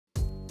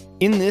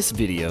In this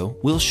video,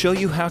 we'll show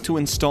you how to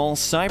install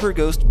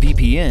CyberGhost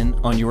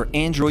VPN on your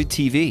Android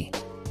TV.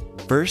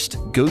 First,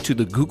 go to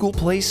the Google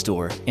Play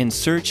Store and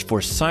search for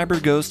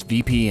CyberGhost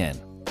VPN.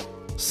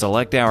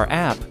 Select our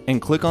app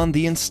and click on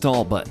the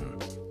Install button.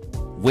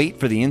 Wait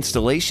for the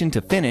installation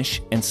to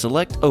finish and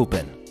select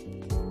Open.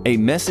 A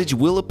message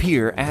will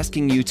appear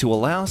asking you to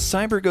allow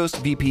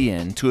CyberGhost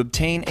VPN to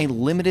obtain a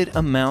limited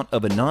amount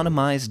of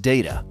anonymized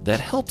data that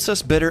helps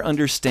us better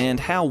understand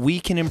how we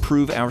can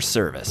improve our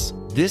service.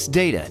 This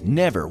data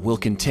never will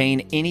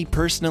contain any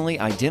personally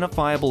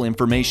identifiable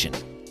information.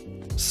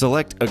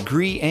 Select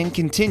Agree and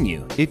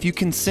Continue if you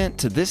consent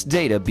to this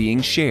data being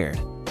shared.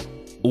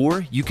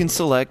 Or you can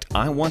select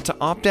I want to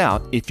opt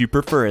out if you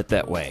prefer it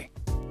that way.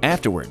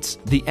 Afterwards,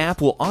 the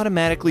app will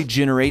automatically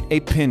generate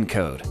a PIN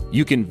code.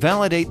 You can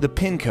validate the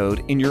PIN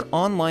code in your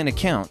online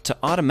account to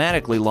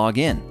automatically log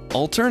in.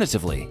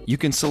 Alternatively, you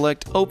can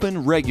select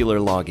Open Regular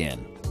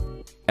Login.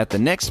 At the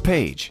next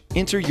page,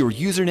 enter your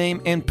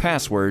username and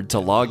password to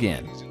log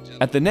in.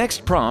 At the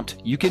next prompt,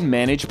 you can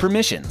manage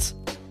permissions.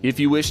 If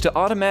you wish to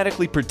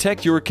automatically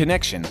protect your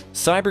connection,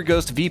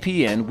 CyberGhost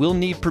VPN will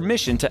need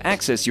permission to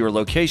access your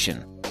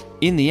location.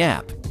 In the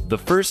app, the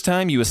first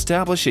time you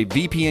establish a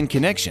VPN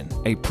connection,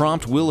 a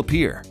prompt will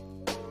appear.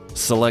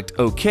 Select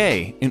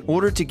OK in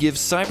order to give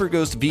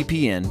CyberGhost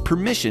VPN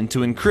permission to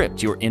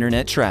encrypt your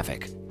internet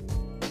traffic.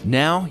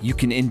 Now you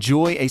can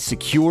enjoy a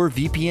secure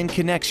VPN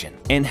connection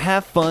and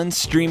have fun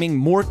streaming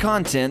more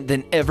content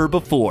than ever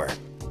before.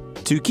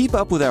 To keep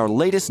up with our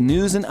latest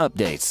news and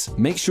updates,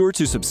 make sure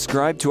to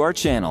subscribe to our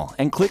channel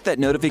and click that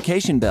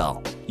notification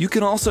bell. You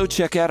can also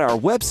check out our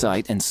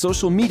website and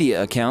social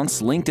media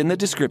accounts linked in the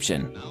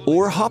description.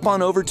 Or hop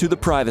on over to the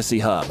Privacy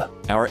Hub,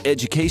 our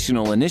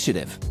educational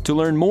initiative, to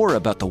learn more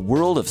about the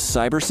world of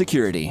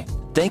cybersecurity.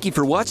 Thank you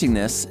for watching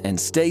this, and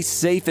stay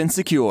safe and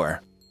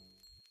secure.